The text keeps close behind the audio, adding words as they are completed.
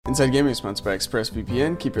Inside Gaming is sponsored by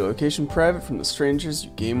ExpressVPN. Keep your location private from the strangers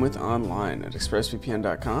you game with online at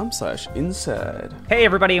expressvpn.com/inside. Hey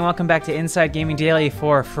everybody, and welcome back to Inside Gaming Daily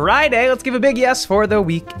for Friday. Let's give a big yes for the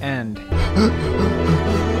weekend.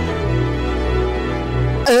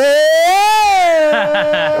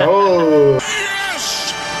 Oh.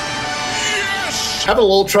 Having a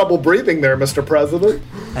little trouble breathing there, Mr. President.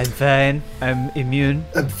 I'm fine. I'm immune.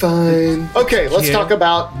 I'm fine. Okay, let's talk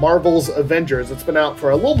about Marvel's Avengers. It's been out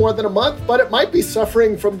for a little more than a month, but it might be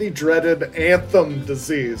suffering from the dreaded Anthem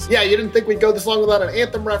disease. Yeah, you didn't think we'd go this long without an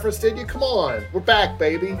Anthem reference, did you? Come on. We're back,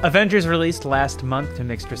 baby. Avengers released last month to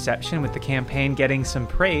mixed reception, with the campaign getting some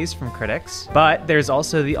praise from critics. But there's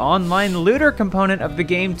also the online looter component of the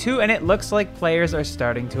game too, and it looks like players are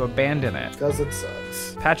starting to abandon it. Because it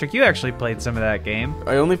sucks. Patrick, you actually played some of that game.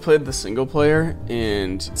 I only played the single player,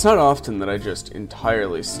 and it's not often that I just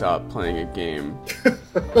entirely stop playing a game.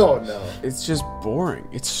 Oh no. It's just boring.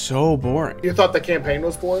 It's so boring. You thought the campaign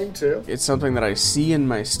was boring too? It's something that I see in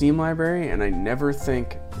my Steam library, and I never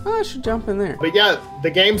think, I should jump in there. But yeah,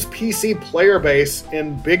 the game's PC player base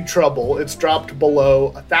in big trouble. It's dropped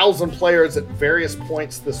below 1,000 players at various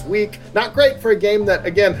points this week. Not great for a game that,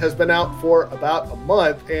 again, has been out for about a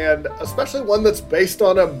month, and especially one that's based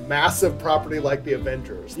on a massive property like the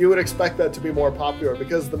Avengers. You would expect that to be more popular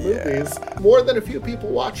because the movies, more than a few people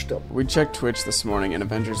watched them. We checked Twitch this morning, and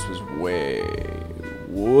Avengers was way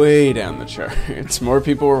down the charts. More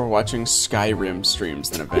people were watching Skyrim streams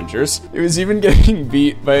than Avengers. It was even getting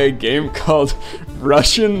beat by a game called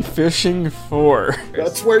Russian Fishing 4.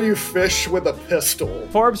 That's where you fish with a pistol.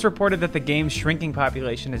 Forbes reported that the game's shrinking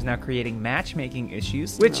population is now creating matchmaking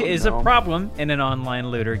issues, which is a problem in an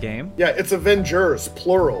online looter game. Yeah, it's Avengers,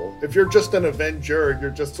 plural. If you're just an Avenger, you're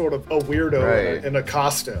just sort of a weirdo in a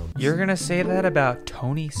costume. You're gonna say that about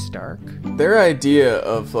Tony Stark? Their idea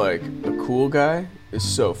of, like, a cool guy is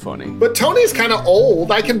so funny. But Tony's kind of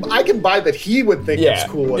old. I can buy that he would think it's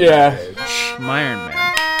cool at that age. Iron Man.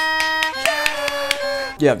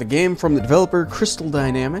 Yeah, the game from the developer Crystal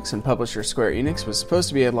Dynamics and publisher Square Enix was supposed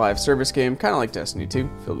to be a live service game, kind of like Destiny 2,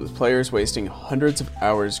 filled with players wasting hundreds of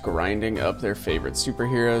hours grinding up their favorite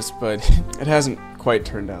superheroes, but it hasn't quite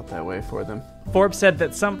turned out that way for them. Forbes said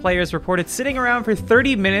that some players reported sitting around for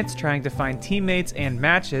 30 minutes trying to find teammates and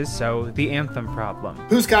matches, so the Anthem problem.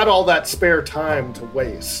 Who's got all that spare time to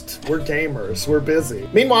waste? We're gamers, we're busy.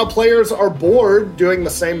 Meanwhile, players are bored doing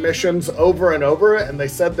the same missions over and over, and they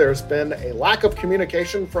said there's been a lack of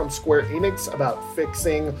communication from Square Enix about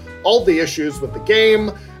fixing all the issues with the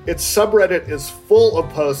game. Its subreddit is full of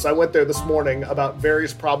posts. I went there this morning about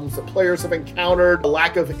various problems that players have encountered, a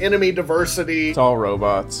lack of enemy diversity. It's all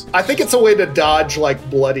robots. I think it's a way to dodge, like,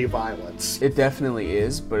 bloody violence. It definitely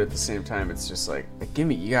is, but at the same time, it's just like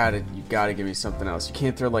you gotta give me something else. You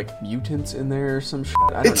can't throw, like, mutants in there or some shit.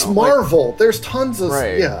 I don't know. It's Marvel. There's tons of,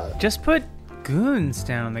 Just put goons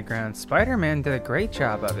down on the ground. Spider-Man did a great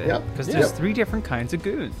job of it. Because there's 3 different kinds of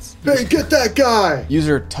goons. Hey, get that guy!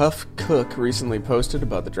 User Tough Cook recently posted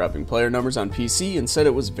about the dropping player numbers on PC and said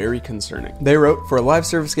it was very concerning. They wrote, "For a live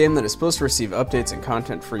service game that is supposed to receive updates and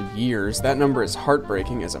content for years, that number is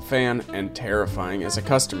heartbreaking as a fan and terrifying as a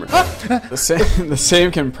customer." The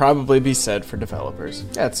same can probably be said for developers.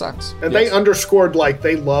 Yeah, it sucks. And they underscored, like,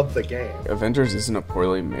 they love the game. Avengers isn't a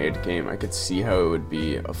poorly made game. I could see how it would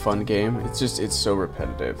be a fun game. It's so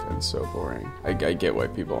repetitive and so boring. I get why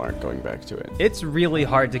people aren't going back to it. It's really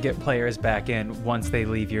hard to get players back in once they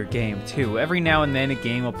leave your game, too. Every now and then a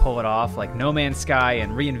game will pull it off, like No Man's Sky,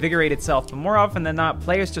 and reinvigorate itself, but more often than not,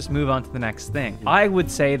 players just move on to the next thing. I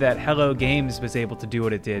would say that Hello Games was able to do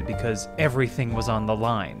what it did because everything was on the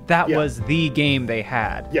line. That was the game they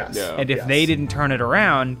had. Yes. Yeah. And if they didn't turn it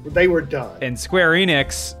around, they were done. And Square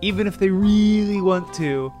Enix, even if they really want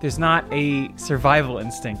to, there's not a survival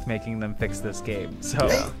instinct making them fix this game. So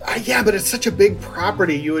yeah, but it's such a big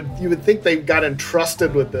property. You would think they got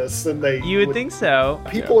entrusted with this, and you would think so.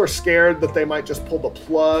 People are scared that they might just pull the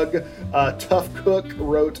plug. Tough Cook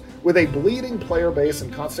wrote, "With a bleeding player base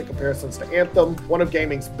and constant comparisons to Anthem, one of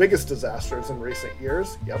gaming's biggest disasters in recent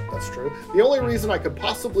years." Yep, that's true. "The only reason I could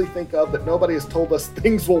possibly think of that nobody has told us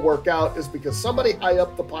things will work out is because somebody high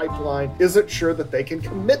up the pipeline isn't sure that they can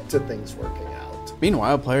commit to things working out."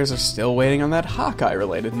 Meanwhile, players are still waiting on that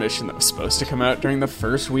Hawkeye-related mission that was supposed to come out during the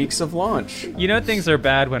first weeks of launch. You know things are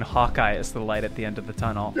bad when Hawkeye is the light at the end of the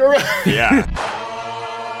tunnel. You're right. Yeah.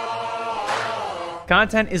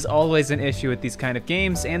 Content is always an issue with these kind of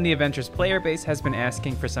games, and the Avengers player base has been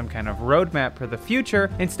asking for some kind of roadmap for the future.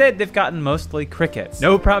 Instead, they've gotten mostly crickets.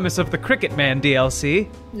 No promise of the Cricket Man DLC.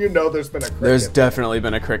 You know there's been a cricket. There's definitely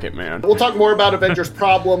been a Cricket Man. We'll talk more about Avengers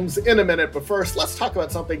problems in a minute, but first, let's talk about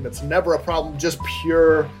something that's never a problem, just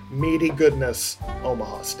pure meaty goodness,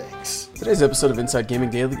 Omaha Steaks. Today's episode of Inside Gaming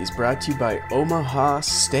Daily is brought to you by Omaha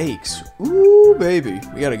Steaks. Ooh, baby.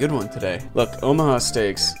 We got a good one today. Look, Omaha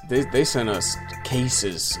Steaks, they sent us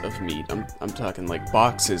cases of meat. I'm talking like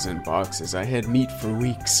boxes and boxes. I had meat for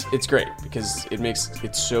weeks. It's great because it makes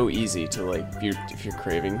it so easy to, like, if you're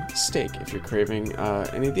craving steak, if you're craving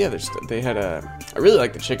any of the other stuff. They had I really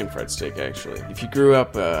like the chicken fried steak, actually. If you grew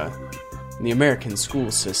up in the American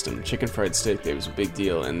school system, chicken fried steak day was a big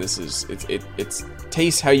deal, and this is it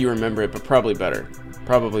tastes how you remember it, but probably better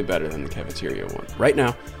than the cafeteria one. Right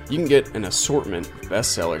now, you can get an assortment of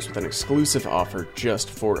bestsellers with an exclusive offer just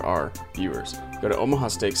for our viewers. Go to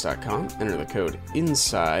omahasteaks.com, enter the code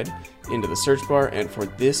INSIDE into the search bar, and for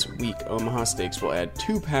this week, Omaha Steaks will add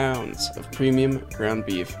 2 pounds of premium ground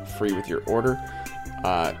beef free with your order.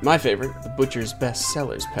 My favorite, the Butcher's Best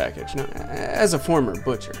Sellers package. Now, as a former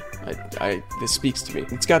butcher, this speaks to me.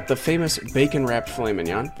 It's got the famous bacon-wrapped filet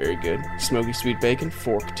mignon, very good. Smoky sweet bacon,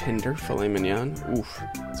 fork tender filet mignon. Oof,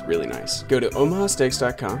 it's really nice. Go to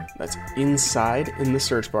omahasteaks.com, that's inside in the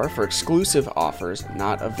search bar, for exclusive offers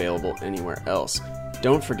not available anywhere else.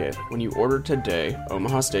 Don't forget, when you order today,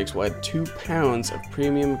 Omaha Steaks will add 2 pounds of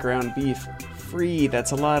premium ground beef free.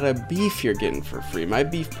 That's a lot of beef you're getting for free. My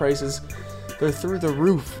beef prices, they're through the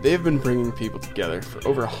roof. They've been bringing people together for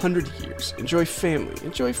over 100 years. Enjoy family,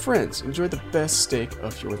 enjoy friends, enjoy the best steak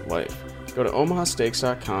of your life. Go to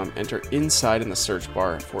omahasteaks.com, enter INSIDE in the search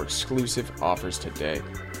bar for exclusive offers today.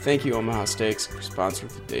 Thank you, Omaha Steaks, for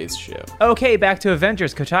sponsoring today's show. Okay, back to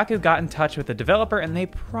Avengers. Kotaku got in touch with the developer, and they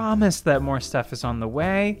promised that more stuff is on the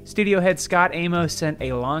way. Studio head Scott Amos sent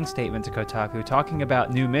a long statement to Kotaku talking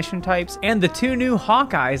about new mission types and the 2 new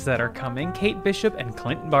Hawkeyes that are coming, Kate Bishop and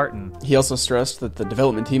Clint Barton. He also stressed that the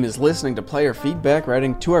development team is listening to player feedback,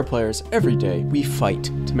 writing to our players every day. We fight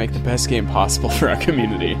to make the best game possible for our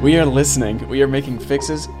community. We are listening. We are making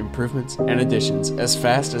fixes, improvements, and additions as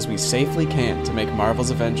fast as we safely can to make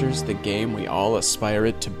Marvel's Avengers the game we all aspire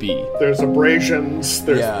it to be. There's abrasions,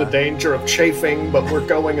 there's the danger of chafing, but we're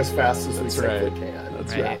going as fast as we safely can.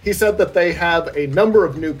 That's right. He said that they have a number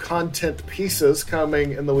of new content pieces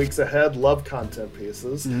coming in the weeks ahead. Love content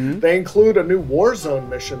pieces. Mm-hmm. They include a new Warzone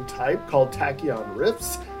mission type called Tachyon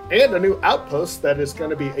Rifts, and a new outpost that is going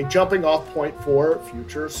to be a jumping off point for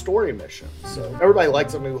future story missions. So everybody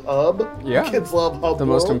likes a new hub. Yeah. Kids love hub The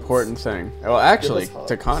worlds. most important thing. Well, actually,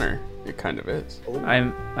 to Connor, it kind of is. I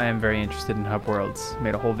am very interested in hub worlds.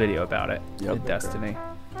 Made a whole video about it. Yep. In Destiny.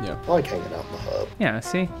 Yeah. I like hanging out in the hub. Yeah,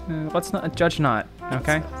 see? Let's not judge not,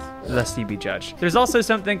 okay? Lest you be judged. There's also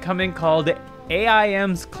something coming called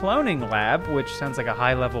AIM's Cloning Lab, which sounds like a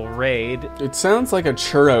high-level raid. It sounds like a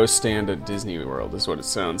churro stand at Disney World is what it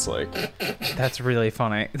sounds like. That's really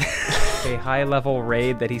funny. A high-level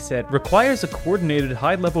raid that he said requires a coordinated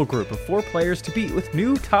high-level group of 4 players to beat with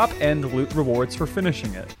new top-end loot rewards for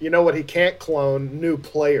finishing it. You know what? He can't clone new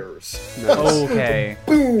players. Okay.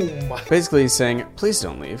 Boom! Basically, he's saying, please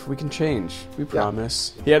don't leave. We can change. We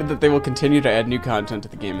promise. He added that they will continue to add new content to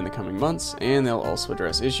the game in the coming months, and they'll also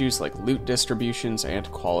address issues like loot distributions and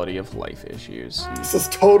quality of life issues. This is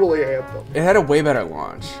totally Anthem. It had a way better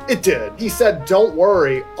launch. It did. He said, don't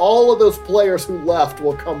worry, all of those players who left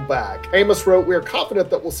will come back. Amos wrote, we are confident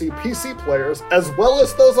that we'll see PC players, as well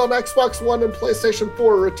as those on Xbox One and PlayStation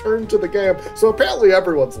 4, return to the game. So apparently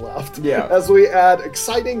everyone's left. Yeah. As we add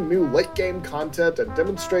exciting new late game content and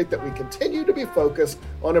demonstrate that we continue to be focused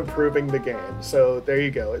on improving the game. So there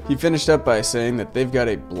you go. He finished up by saying that they've got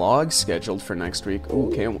a blog scheduled for next week.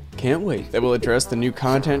 Ooh, can't wait. They will address the new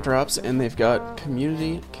content drops, and they've got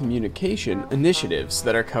community communication initiatives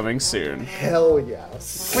that are coming soon. Hell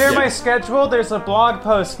yes. Clear my schedule. There's a blog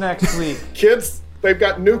post next week. Kids, they've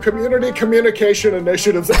got new community communication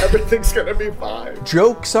initiatives. Everything's gonna be fine.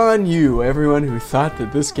 Joke's on you, everyone who thought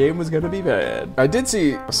that this game was gonna be bad. I did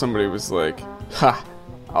see somebody was like, ha,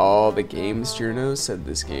 all the games journos said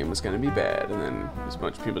this game was gonna be bad, and then there's a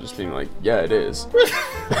bunch of people just being like, yeah, it is.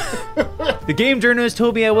 The game journalist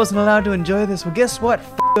told me I wasn't allowed to enjoy this. Well, guess what,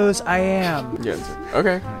 f***os, I am. Yeah,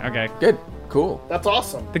 okay. Okay. Good. Cool. That's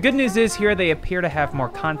awesome. The good news is here they appear to have more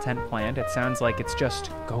content planned. It sounds like it's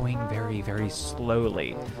just going very, very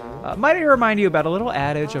slowly. Might I remind you about a little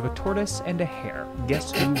adage of a tortoise and a hare?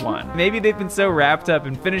 Guess who won? Maybe they've been so wrapped up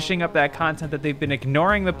in finishing up that content that they've been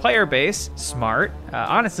ignoring the player base. Smart.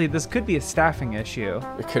 Honestly, this could be a staffing issue.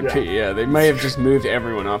 It could be, yeah. They may have just moved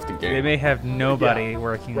everyone off the game. They may have nobody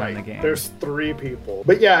working on the game. There's 3 people.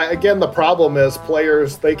 But yeah, again, the problem is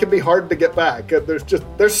players, they can be hard to get back.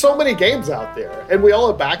 There's so many games out there, and we all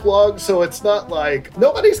have backlogs, so it's not like,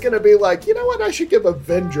 nobody's going to be like, you know what, I should give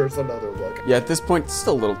Avengers another look. Yeah, at this point, it's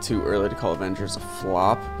still a little too early to call Avengers a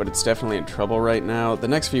flop, but it's definitely in trouble right now. The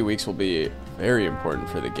next few weeks will be very important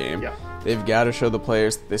for the game. Yeah. They've got to show the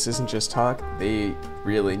players this isn't just talk. They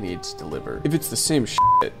really need to deliver. If it's the same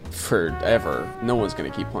shit forever, no one's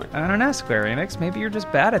going to keep playing. I don't know, Square Enix. Maybe you're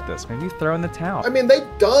just bad at this. Maybe you throw in the towel. I mean, they've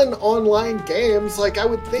done online games. Like, I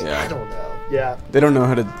would think, Yeah. I don't know. Yeah. They don't know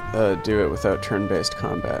how to do it without turn-based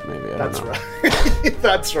combat, maybe. I don't know. Right.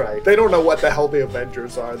 That's right. They don't know what the hell the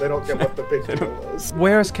Avengers are. They don't get what the big deal is.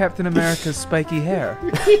 Where's Captain America's spiky hair?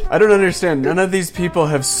 I don't understand. None of these people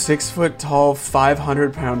have 6-foot-tall,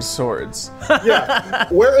 500-pound swords. Yeah.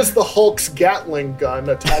 Where is the Hulk's Gatling gun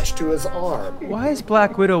attached to his arm? Why is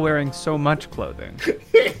Black Widow wearing so much clothing?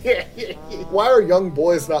 Why are young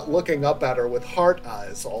boys not looking up at her with heart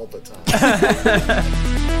eyes all the time?